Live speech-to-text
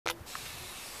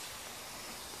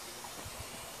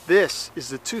This is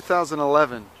the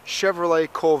 2011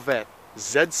 Chevrolet Corvette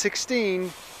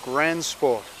Z16 Grand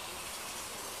Sport.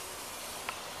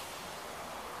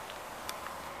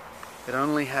 It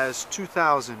only has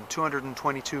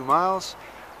 2,222 miles,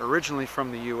 originally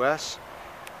from the US,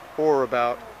 or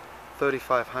about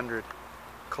 3,500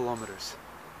 kilometers.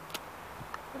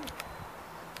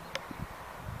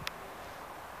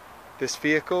 This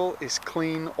vehicle is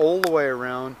clean all the way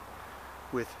around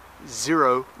with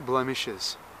 0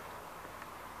 blemishes.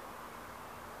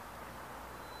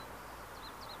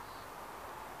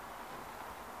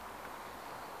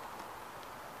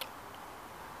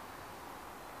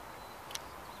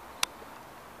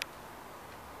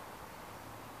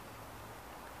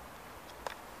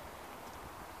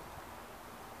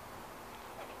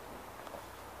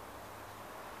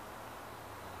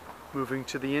 Moving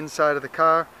to the inside of the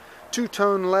car,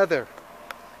 two-tone leather,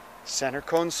 center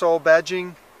console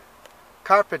badging,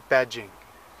 carpet badging,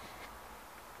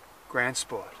 Grand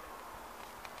Sport.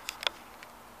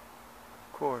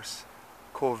 Of course,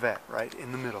 Corvette right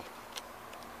in the middle.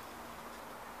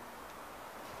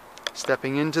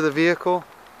 Stepping into the vehicle,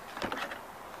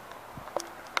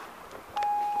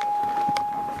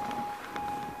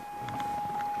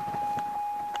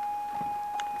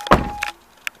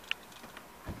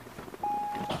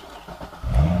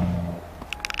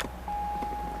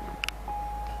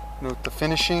 note the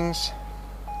finishings.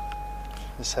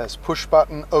 This has push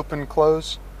button open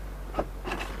close.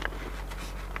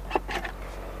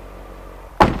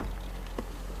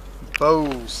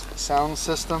 Bose sound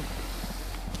system.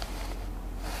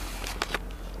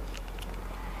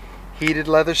 Heated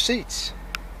leather seats.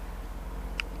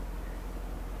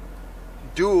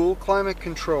 Dual climate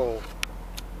control.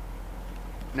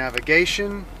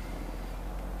 Navigation.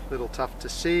 A little tough to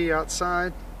see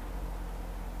outside.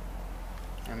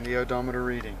 And the odometer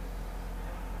reading.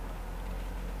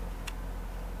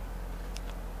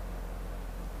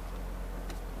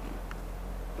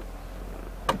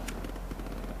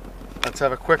 Let's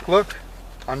have a quick look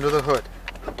under the hood.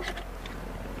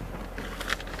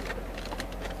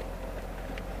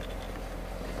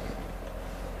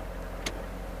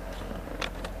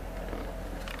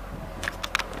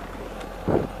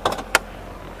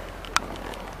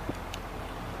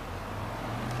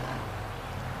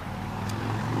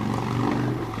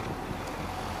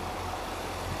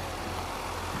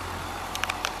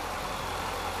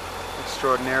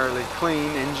 Extraordinarily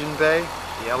clean engine bay,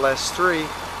 the LS3.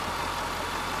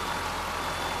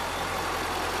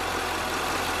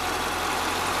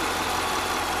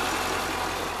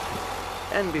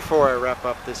 And before I wrap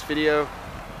up this video,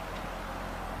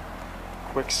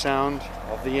 quick sound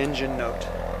of the engine note.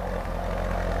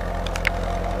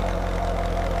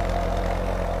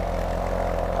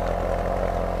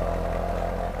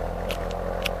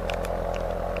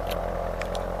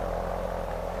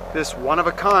 This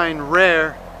one-of-a-kind,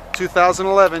 rare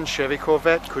 2011 Chevy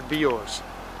Corvette could be yours.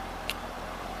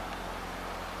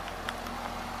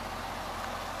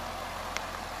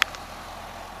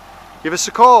 Give us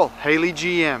a call, Haley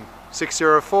GM,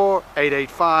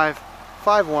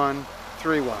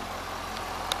 604-885-5131.